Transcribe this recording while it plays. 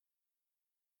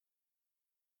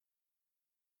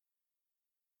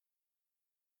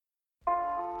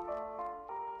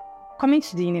Coming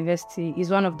to the university is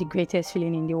one of the greatest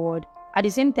feelings in the world. At the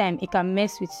same time, it can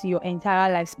mess with your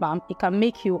entire lifespan. It can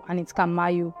make you and it can mar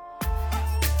you.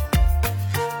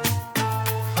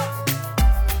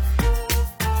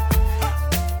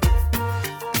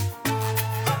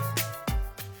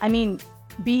 I mean,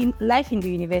 life in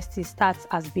the university starts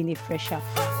as being a fresher.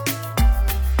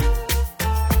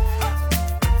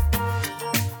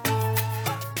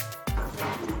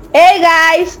 Hey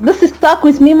guys, this is Talk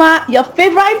with Mima, your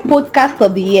favorite podcast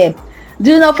of the year.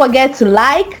 Do not forget to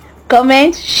like,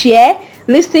 comment, share,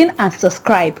 listen and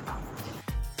subscribe.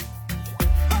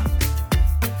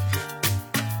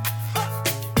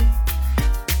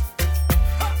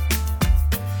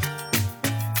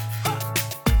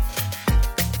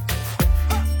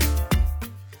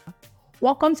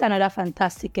 Welcome to another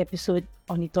fantastic episode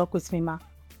on the Talk with Mima.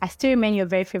 I still remain your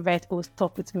very favorite host,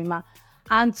 Talk with Mima.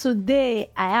 And today,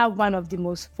 I have one of the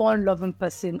most fun-loving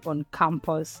person on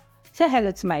campus. Say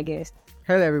hello to my guest.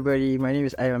 Hello, everybody. My name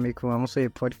is yomikun. I'm also a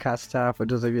podcaster. For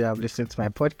those of you that have listened to my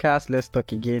podcast, let's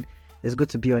talk again. It's good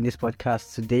to be on this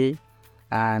podcast today.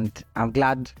 And I'm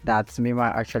glad that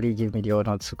Mima actually gave me the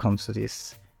honor to come to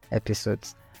this episode.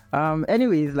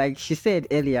 Anyways, like she said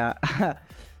earlier,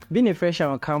 being a fresher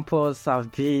on campus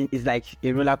is like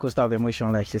a roller coaster of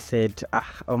emotion, like she said.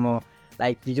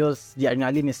 Like the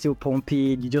adrenaline is still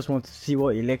pumping. You just want to see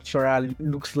what a lecturer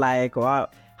looks like or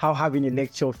how having a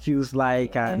lecture feels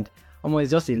like, and it's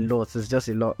just a lot. It's just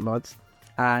a lot.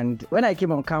 And when I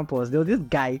came on campus, there was this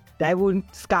guy that even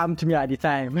scammed me at the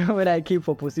time. When I came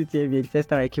for post-UTME, the first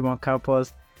time I came on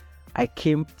campus, I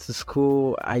came to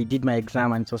school, I did my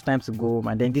exam, and it was time to go home.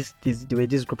 And then there were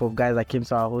this group of guys that came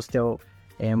to our hostel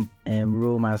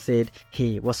room and said,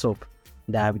 "Hey, what's up?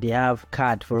 That they have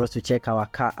card for us to check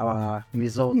our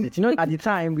results." You know, at the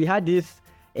time we had this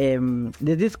there's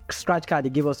this scratch card they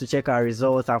gave us to check our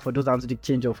results, and for those that want to do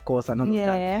change of course and all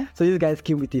that. So these guys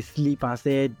came with a slip and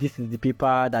said, "This is the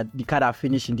paper that the card have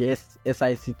finished in the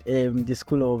SIC, the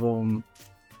school of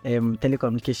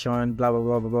telecommunication, blah blah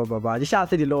blah blah blah blah." They shall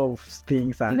said a lot of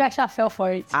things, and You actually fell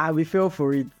for it. we fell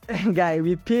for it. Guy,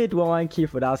 we paid 1k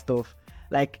for that stuff.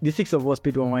 Like the 6 of us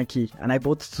paid 1k, and I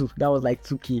bought 2. That was like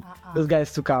 2k. Those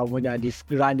guys took our money and they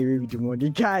ran away with the money.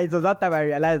 Guys, so that time I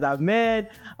realized that, man,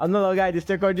 I'm no longer in the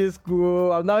secondary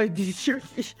school. I'm now in this.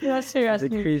 No, seriously.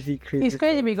 It's crazy. It's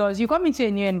crazy because you come into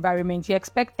a new environment, you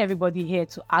expect everybody here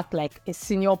to act like a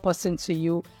senior person to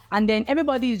you, and then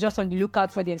everybody is just on the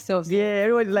lookout for themselves. Yeah,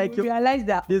 everybody like you realize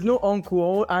that there's no uncle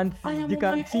or aunt. You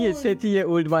can see a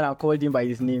 30-year-old man and call him by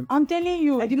his name. I'm telling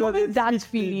you, the moment that sweet,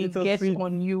 feeling so gets sweet.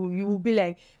 on you, you will be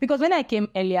like, because when I came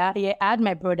earlier, I had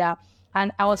my brother,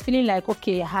 and I was feeling like,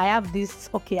 okay, I have this,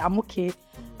 okay, I'm okay,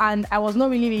 and I was not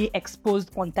really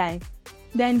exposed on time.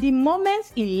 Then the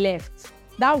moment he left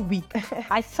that week,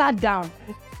 I sat down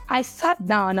and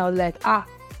I was like,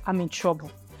 I'm in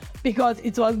trouble, because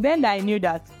it was then that I knew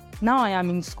that now I am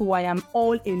in school, I am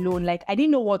all alone. Like, I didn't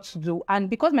know what to do. And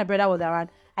because my brother was around,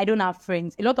 I don't have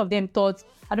friends. A lot of them thought,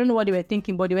 I don't know what they were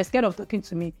thinking, but they were scared of talking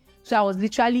to me. So I was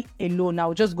literally alone. I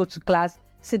would just go to class,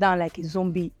 sit down like a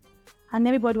zombie. And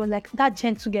everybody was like, that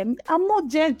gentle girl. I'm not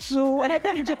gentle. And I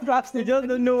just You just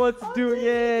don't know what to do.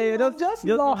 Yeah, you just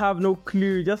not have no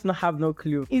clue. Just not have no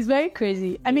clue. It's very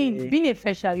crazy. I mean, being a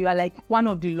fresher, you are like one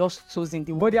of the lost souls in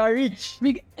the world. But they are rich.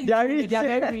 They are rich. They are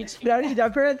very rich. They are rich. Their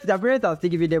parents are still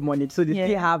giving them money, so they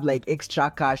still have like extra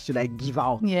cash to like give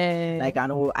out. Yeah. Like, I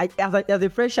know, as a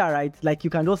fresher, right? Like, you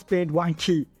can just spend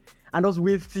 1k and just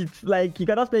waste it. Like, you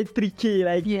cannot spend 3k.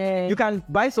 Like, you can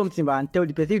buy something and tell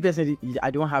the person, I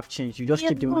don't have change. You just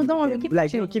keep the money. Don't worry, keep like,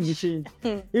 the keep the change.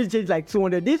 You change like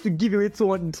 200. They used to give away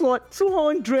 200.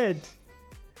 200.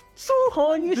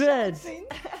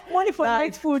 Money for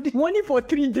night food. Money for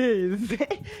 3 days.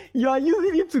 You are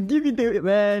using it to give it away,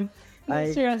 man.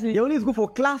 Like, seriously. They always go for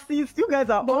classes. You guys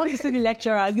are They want to see the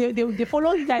lecturer. They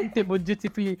follow the timetable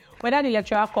dutifully. Whether the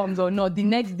lecturer comes or not, the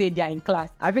next day they are in class.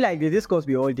 I feel like this course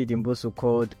we all did in Boso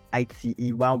called ITE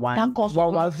 11. That course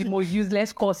was the most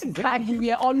useless course. Exactly.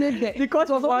 We are always there. The course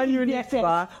was 1 unit,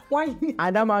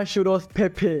 and that man showed us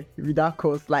Pepe with that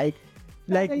course. Like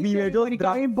we were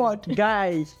just bored.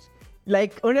 Guys.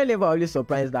 Like, 100 level, I was always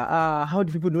surprised that how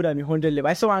do people know that I'm 100 level?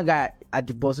 I saw one guy at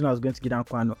the bus when I was going to get down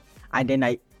Kwano, and then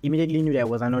I immediately knew that I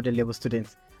was an 100 level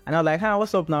student. And I was like,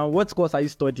 what's up now? What course are you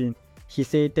studying? He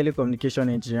said telecommunication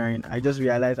engineering. I just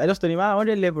realized, I just told him,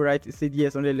 100 level, right? He said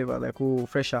yes, 100 level. I was like, oh,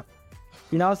 fresher.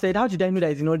 He now said, how did I know that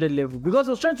he's in 100 level? Because he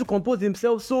was trying to compose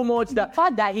himself so much that... The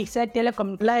fact that he said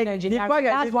telecommunication engineering,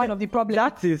 that's one of the problems.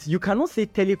 That is, you cannot say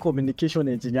telecommunication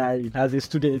engineering as a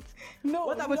student. No,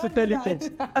 what happened to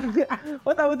telecom?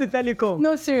 What happened to telecom?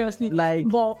 No, seriously.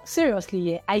 But seriously,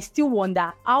 yeah, I still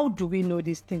wonder, how do we know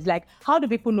these things? Like, how do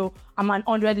people know I'm an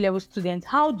 100 level student?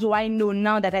 How do I know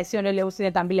now that I see 100 level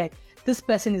student and be like, this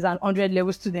person is an 100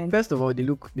 level student? First of all, they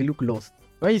look lost.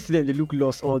 When you see them, they look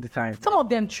lost all the time. Some of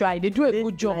them try, they do a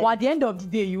good job, but at the end of the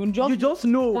day, you just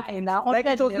know. Like,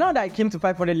 it was now that I came to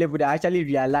 500 level that I actually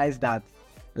realized that,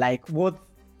 like, what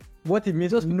it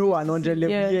means to know an 100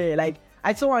 level. Yeah, like,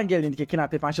 I saw one girl in the Kekina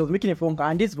paper and she was making a phone call,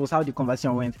 and this was how the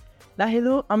conversation went. Like,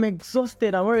 hello, I'm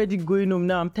exhausted, I'm already going home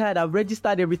now, I'm tired, I've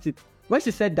registered everything. When she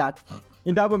said that,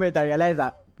 in that moment, I realized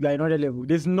that you are in 100 level.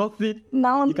 There's nothing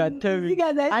now you can tell me.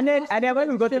 And then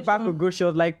when we got to back to go, she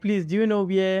was like, please, do you know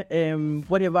where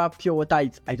whatever pure water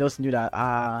is? I just knew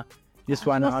that this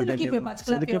one out there.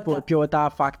 So looking for a pure water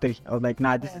factory. I was like,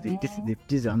 nah, this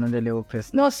is another level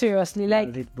person. No, seriously,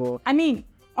 like I mean,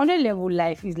 100 level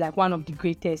life is like one of the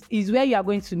greatest. It's where you are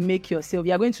going to make yourself.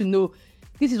 You are going to know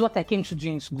this is what I came to do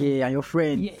in school. Yeah, and your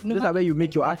friends. Yeah, those are where you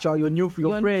make your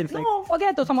friends. No,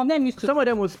 forget it. Some of them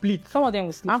will split.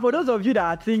 And for those of you that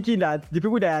are thinking that the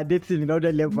people that are dating in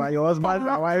other level are your husbands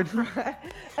and wives,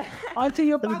 until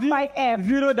you pass by F.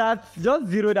 Zero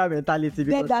that mentality.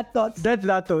 That's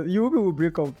that thought. You will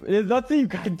break up. There's nothing you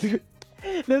can do.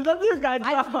 There's nothing you can do.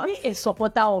 I'm a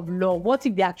supporter of love. What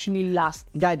if they actually last?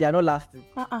 Guys, they are not lasting.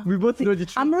 We both know the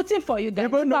truth. I'm rooting for you guys.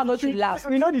 We both know the truth. Last.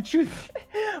 We know the truth.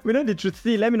 We know the truth.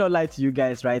 See, let me not lie to you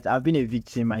guys, right? I've been a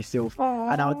victim myself.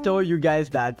 And I'll tell you guys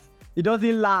that it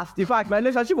doesn't last. In fact, my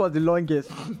relationship was the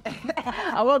longest.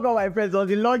 I won't go my friends, it was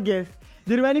the longest.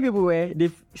 The remaining people were,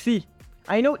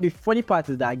 I know the funny part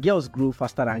is that girls grow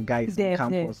faster than guys on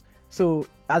campus. So,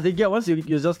 as a girl, once you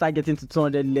just start getting to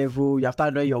 200 level, you have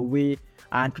started on your way,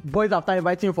 and boys have started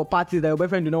inviting you for parties that your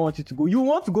boyfriend do not want you to go. You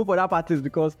want to go for that parties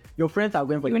because your friends are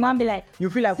going for it. You will not be like, you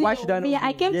feel like, why should I not? Yeah,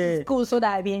 I came to school so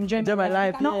that I be enjoying my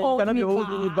life. You cannot be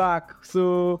holding me back.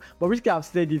 So, but basically I've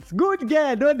said it. Good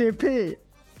girl, don't they pay?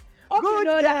 Good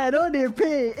girl, don't they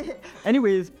pay?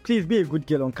 Anyways, please be a good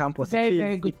girl on campus.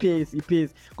 Very good. It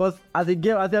pays. Because as a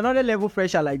girl, as another level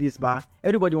fresher like this,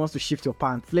 everybody wants to shift your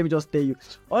pants. Let me just tell you.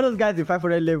 All those guys in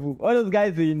 500 level, all those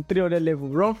guys in 300 level,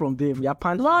 run from them. Your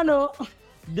pants. No.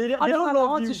 They don't love I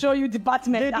want to show you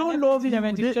department. They don't love you.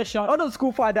 All those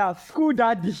school fathers, school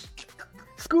daddies,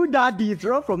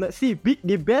 run from them. See,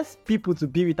 the best people to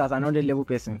be with as an 100 level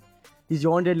person is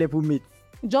your 100 level mate.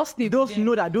 Just those you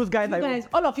know that those guys are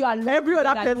all of you are every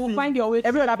other person will find your way.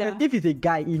 Every other person. If it's a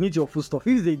guy, he needs your food stuff.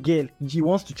 If it's a girl, she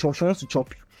wants to chop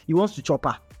you. He wants to chop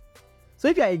her. So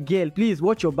if you're a girl, please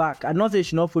watch your back. And not say you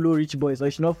should not follow rich boys or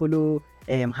you should not follow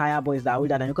higher boys that are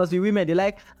older than you. Because the women, they're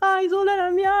like, he's older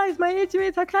than me, he's my age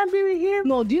mate, I can't be with him.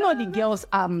 No, do you know the girls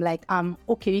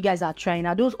okay, you guys are trying.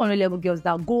 Now those 100 level girls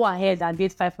that go ahead and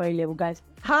date 500 level guys.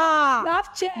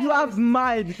 You have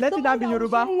mind. Let it be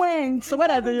Yoruba. So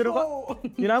what is the Yoruba?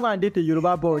 You're not going to date a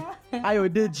Yoruba boy.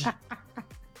 Ayodeji.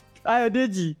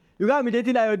 You got me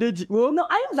dating Ayodeji. No,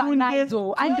 I use that nice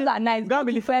though. I use that nice. You got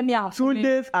me Femi and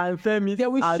Tundes and Femi. They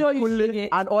will show you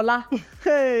and Ola.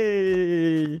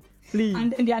 Hey, please.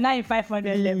 And they are now in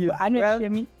 500 level. I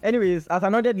know anyways, as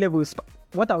another level,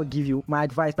 what I will give you, my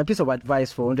piece of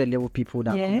advice for 100 level people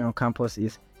that come on campus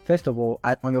is, first of all,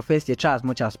 on your first year, try as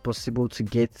much as possible to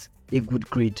get a good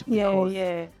grade.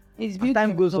 Yeah. It's as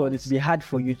time goes on, it's be hard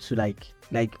for you to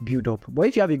like build up. But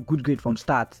if you have a good grade from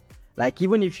start, like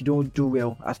even if you don't do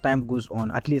well as time goes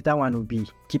on, at least that one will be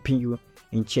keeping you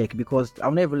in check. Because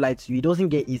I'll never lie to you, it doesn't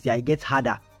get easier, it gets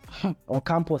harder. On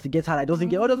campus, it gets harder. It doesn't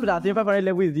get all those people that say 500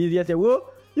 level is easier. Say,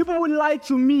 well, you people will lie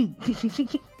to me. This is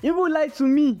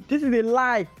a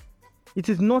lie. It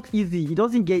is not easy. It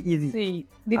doesn't get easy. See,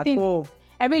 the thing,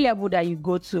 every level that you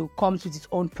go to comes with its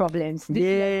own problems.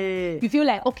 You feel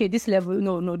like, okay, this level,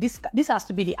 no, this has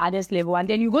to be the hardest level. And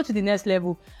then you go to the next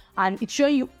level and it's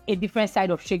showing you a different side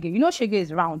of Shege. You know Shege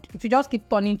is round. If you just keep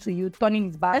turning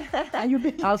his back, and you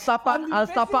be... and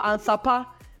Sapa.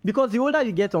 Because the older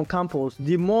you get on campus,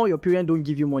 the more your parents don't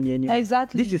give you money anymore.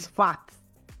 Exactly. This is fact.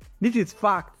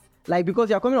 Like, because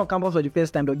you're coming on campus for the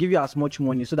first time, they'll give you as much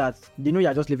money so that they know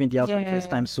you're just leaving the house for the first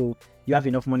time, so you have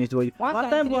enough money to do it.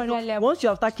 Once you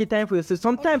have started catering for yourself,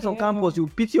 sometimes on campus, you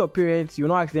pity your parents, you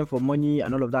not ask them for money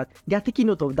and all of that. They are taking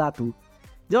note of that too.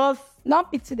 Just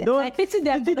not pity them. Pity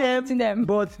them.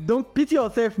 But don't pity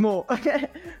yourself more.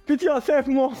 Pity yourself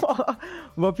more.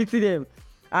 But pity them.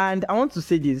 And I want to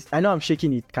say this. I know I'm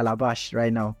shaking it calabash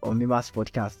right now on Mima's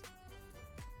podcast.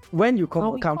 When you come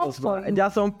on campus, there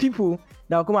are some people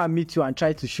that will come and meet you and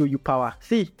try to show you power.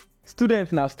 See,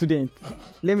 students now, students.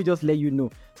 Let me just let you know.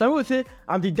 Some people say,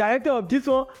 I'm the director of this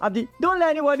one. Don't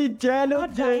let anybody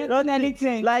jealous. Not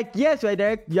anything. Like, yes, you're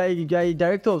a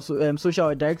director of social,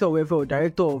 or director of welfare, or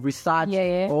director of research,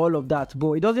 all of that.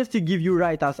 But it doesn't still give you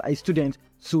right as a student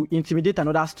to intimidate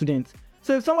another student.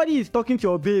 So if somebody is talking to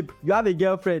your babe, you have a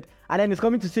girlfriend, and then it's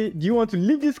coming to say, do you want to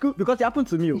leave this school? Because it happened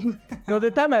to me.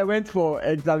 The time I went for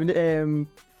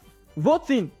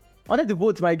voting, I wanted to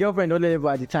vote my girlfriend on level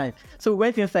at the time. So we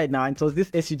went inside now, and it was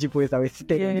this SUG boys that were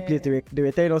sitting in the place. They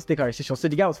were telling us to take our registration. So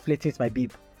the guy was flirting with my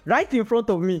babe right in front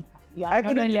of me. I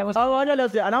couldn't.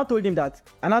 And I told him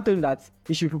that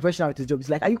he should be professional with his job. He's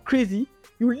like, are you crazy?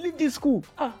 You leave this school.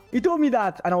 He told me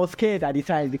that, and I was scared at the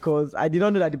time because I did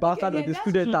not know that the bastard was the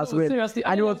student as well. Seriously,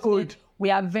 and he was old.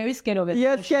 We are very scared of it.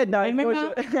 Yes, scared now. I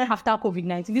remember after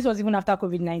COVID-19. This was even after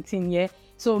COVID-19. Yeah.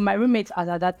 So my roommates, as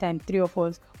at that time, 3 of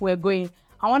us were going.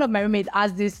 And one of my roommates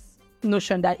has this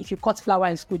notion that if you cut flower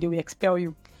in school, they will expel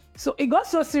you. So it got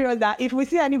so serious that if we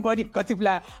see anybody cutting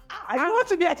flower, I don't want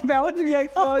to be expelled. I want to be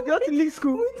expelled. You want to leave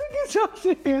school. We took it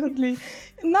so seriously.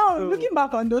 Now, looking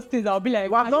back on those things, I'll be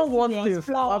like, I've done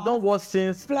worse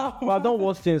things.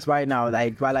 Right now.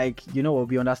 Like, you know,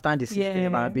 we understand the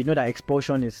system, and we know that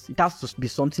expulsion it has to be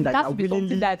something that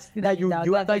you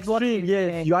are extreme.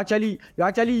 Yes, you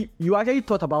actually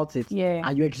thought about it,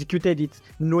 and you executed it,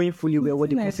 knowing fully well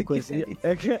what the consequences.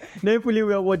 Knowing fully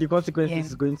well what the consequences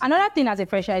is going to. Another thing as a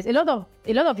fresher is a lot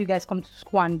of you guys come to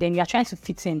school and then you are trying to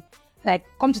fit in. Like,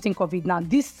 come to think of it now,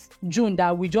 this June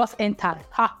that we just entered,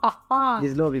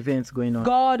 there's a lot of events going on.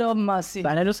 God of mercy.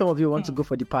 And I know some of you want to go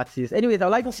for the parties. Anyways, I'd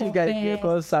like to see you guys here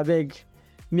because I beg.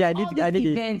 I need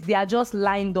events, they are just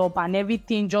lined up and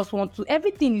everything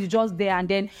is just there, and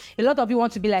then a lot of you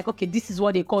want to be like, okay, this is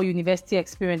what they call university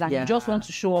experience, and you just want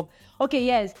to show up. Okay,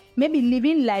 yes, maybe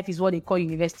living life is what they call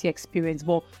university experience,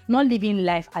 but not living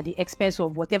life at the expense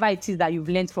of whatever it is that you've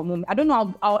learned from home. I don't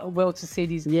know how well to say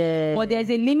this, but there's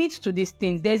a limit to these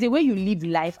things. There's a way you live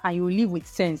life and you live with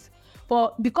sense.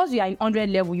 But because you are in 100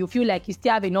 level, you feel like you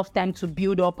still have enough time to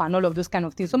build up and all of those kind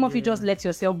of things. Some of you just let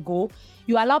yourself go.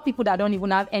 You allow people that don't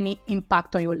even have any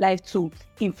impact on your life to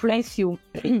influence you,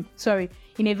 in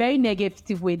a very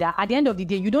negative way, that at the end of the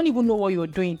day, you don't even know what you're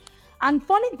doing. And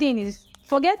funny thing is,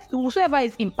 forget whosoever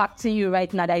is impacting you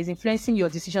right now, that is influencing your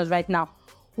decisions right now.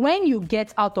 When you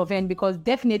get out of it, because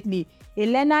definitely a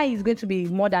learner is going to be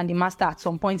more than the master at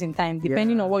some point in time,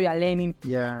 depending on what you are learning.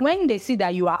 When they see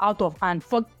that you are out of hand,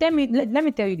 let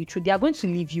me tell you the truth, they are going to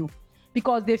leave you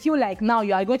because they feel like now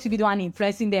you are going to be the one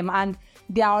influencing them, and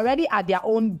they are already at their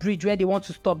own bridge where they want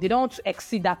to stop. They don't want to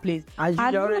exceed that place. And you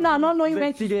are not knowing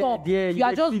when to stop. You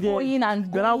are just going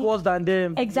and you're not worse than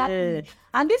them. Exactly.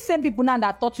 And these same people now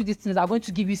that taught you these things are going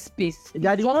to give you space. They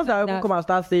are the ones that will come and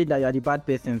start saying that you are the bad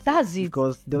person. That's it.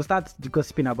 Because they'll start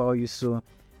gossiping about you. So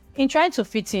in trying to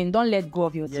fit in, don't let go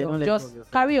of yourself. Just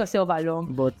carry yourself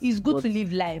along. But it's good to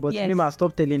live life. But Mima,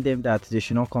 stop telling them that they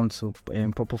should not come to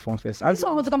Purple Fun Fest. I just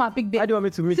want to come and pick them. I don't want me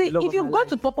to meet. See, if you go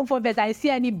to Purple Fun Fest and see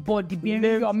anybody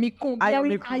bearing yomikun,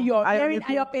 bearing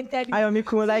ayo painted,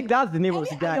 yomikun, like that's the name of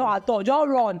the guy. Just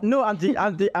run. No, I'm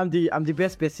the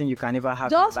best person you can ever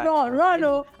have. Just run.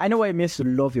 Oh. I know what it means to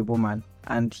love your woman,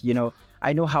 and you know.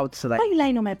 I know how to like. Why are you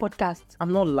lying on my podcast?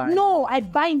 I'm not lying. No, I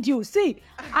bind you. See,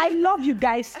 I love you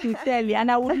guys sincerely, and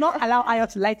I will not allow Ayo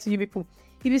to lie to you people.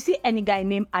 If you see any guy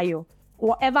named Ayo,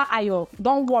 whatever Ayo,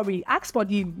 don't worry. Ask for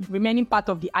the remaining part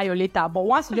of the Ayo later. But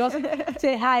once you just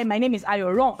say, hi, my name is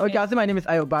Ayo, wrong. Okay, I'll say my name is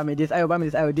Ayo Bami. This Ayo Bami,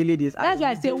 this Ayo Dili, this. That's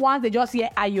why I say once they just hear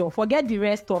Ayo, forget the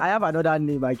rest of. I have another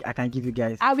name I can give you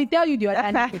guys. I will tell you the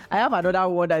other name. I have another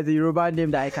one that is a Yoruba name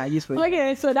that I can use for you.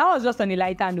 Okay, so that was just on a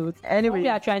lighter note. Anyway. What we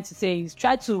are trying to say is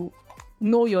try to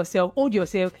know yourself, hold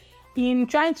yourself. In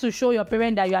trying to show your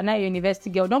parents that you are not a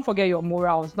university girl, don't forget your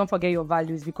morals, don't forget your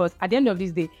values, because at the end of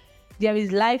this day, there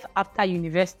is life after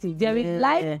university. There is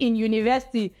life in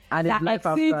university, and that life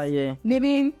after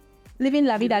living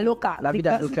la vida loca. La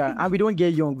vida loca. And we don't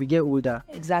get young, we get older.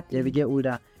 Exactly. Yeah, we get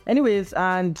older. Anyways,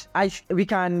 and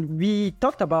we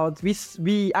talked about,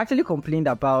 we actually complained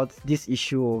about this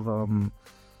issue of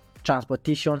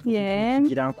transportation to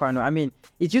Gidankwano. I mean,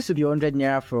 it used to be 100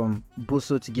 naira from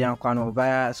Boso to Gidankwano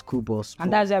via school bus.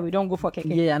 And that's why we don't go for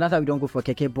keke. Yeah, and that's why we don't go for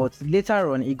keke. But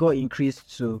later on, it got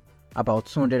increased to about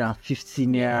 250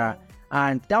 naira.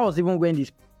 And that was even when the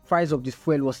price of this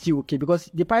fuel was still okay, because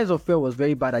the price of fuel was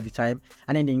very bad at the time,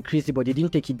 and then they increased it, but they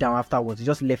didn't take it down afterwards. They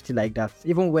just left it like that.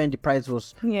 Even when the price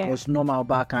was normal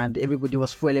back and everybody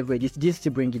was fuel everywhere, they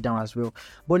still bring it down as well.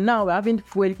 But now we're having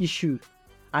fuel issue,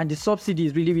 and the subsidy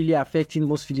is really, really affecting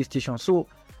most filling stations. So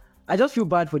I just feel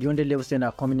bad for the 100 level students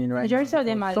that are coming in right Majority now. of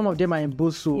them are. Some of them are in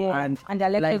Bosu and their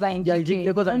lectures are in GK.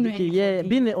 Because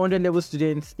being a 100 level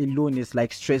student alone is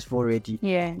like stressful already.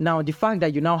 Yeah. Now the fact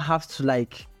that you now have to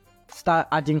like start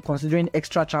considering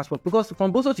extra transport, because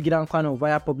from Boso to Gidankano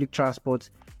via public transport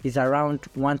is around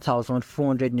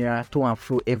 1,400 naira to and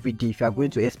fro every day if you are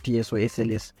going to SPS or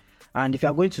SLS, and if you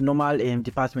are going to normal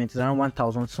department, it's around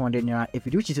 1,200 naira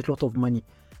every day, which is a lot of money.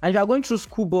 And if you are going through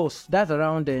school bus, that's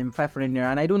around 500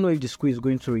 naira, and I don't know if the school is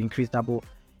going to increase that, but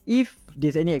if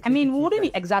there's any, I mean, we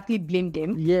wouldn't exactly blame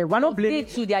them. Yeah, we're not blaming.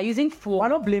 They are using phone. We're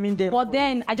not blaming them. But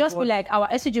then I just feel like our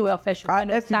SUG welfare should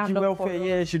kind of stand up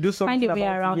for should do something. Find a way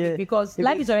around it, because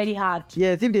life is already hard.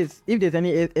 Yes, if there's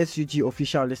any SUG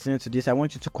official listening to this, I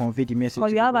want you to convey the message. Or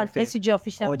you have an SUG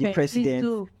official or the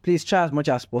president. Please try as much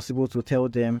as possible to tell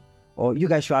them, or you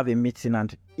guys should have a meeting,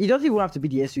 and it doesn't even have to be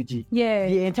the SUG. Yeah.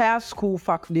 The entire school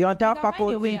the entire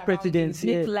faculty presidents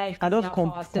can just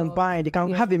combine. They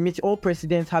can have a meeting. All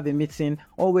presidents have a meeting.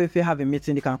 All welfare have a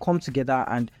meeting. They can come together,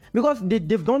 and because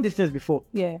they've done these things before.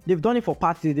 Yeah. They've done it for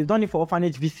parties. They've done it for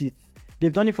orphanage visits.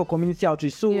 They've done it for community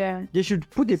outreach. So they should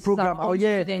put a program.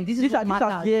 This is what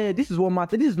matters. This is what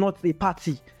matters. This is not a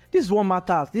party. This is what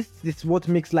matters. This is what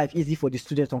makes life easy for the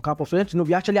students on campus. For them to know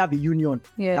we actually have a union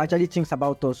that actually thinks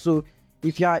about us. So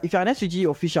if you're an SUG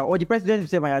official or the president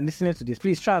himself and you're listening to this,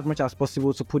 please try as much as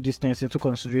possible to put these things into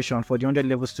consideration for the 100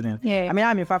 level students. Yeah. I mean,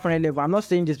 I'm in 500 level. I'm not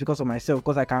saying this because of myself,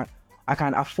 because I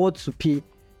can afford to pay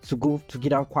to go to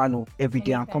Gidan every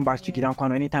day and come back to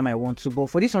Gidan anytime I want to. But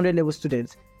for these 100 level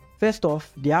students, first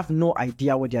off, they have no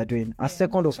idea what they are doing. And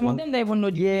second of all, some of them don't even know.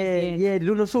 They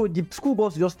don't know. So the school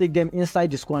bus just take them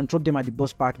inside the school and drop them at the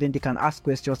bus park. Then they can ask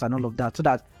questions and all of that, so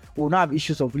that we'll not have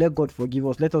issues of let God forgive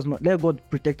us. Let God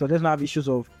protect us. Let's not have issues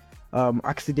of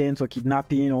accidents or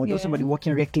kidnapping or just somebody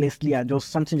walking recklessly and just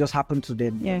something just happened to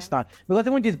them. You understand? Because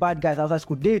even these bad guys outside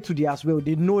school, they as well.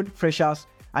 They know freshers.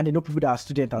 And they know people that are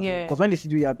students. Because when they see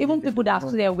you, even people that are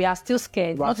students, we are still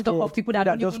scared. Not to talk about people that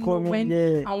don't just even know when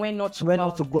and when not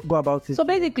to go about it. So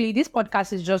basically, this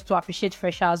podcast is just to appreciate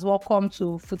freshers. Welcome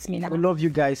to Footsmina. We love you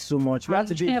guys so much. We have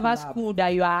to be whichever school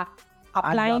that you are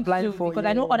applying to, for, because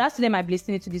I know other students might be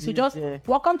listening to this. So just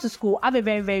welcome to school. Have a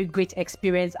very, very great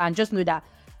experience, and just know that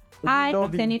I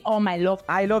am sending all my love.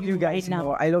 I love you guys right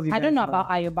now. I love you guys. I don't know about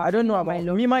Ayo, but I don't know about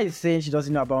Mima is saying she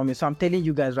doesn't know about me. So I'm telling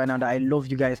you guys right now that I love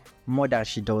you guys more than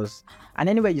she does. And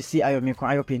anywhere you see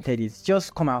Ayo painted it,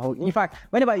 just come and hug. In fact,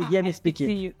 whenever you hear me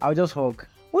speaking, I'll just hug.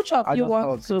 Which of you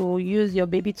want to use your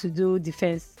baby to do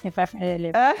defense in 500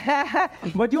 level?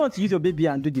 But do you want to use your baby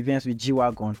and do defense with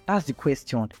G-Wagon? That's the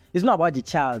question. It's not about the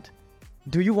child.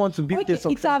 Do you want to be the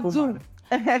successful man?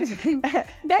 Thank you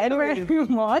very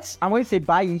much. I'm going to say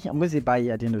bye.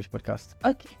 At the end of the podcast.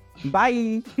 Okay.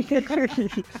 Bye.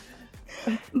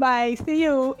 Bye. See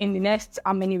you in the next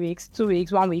how many weeks? 2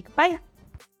 weeks, 1 week. Bye.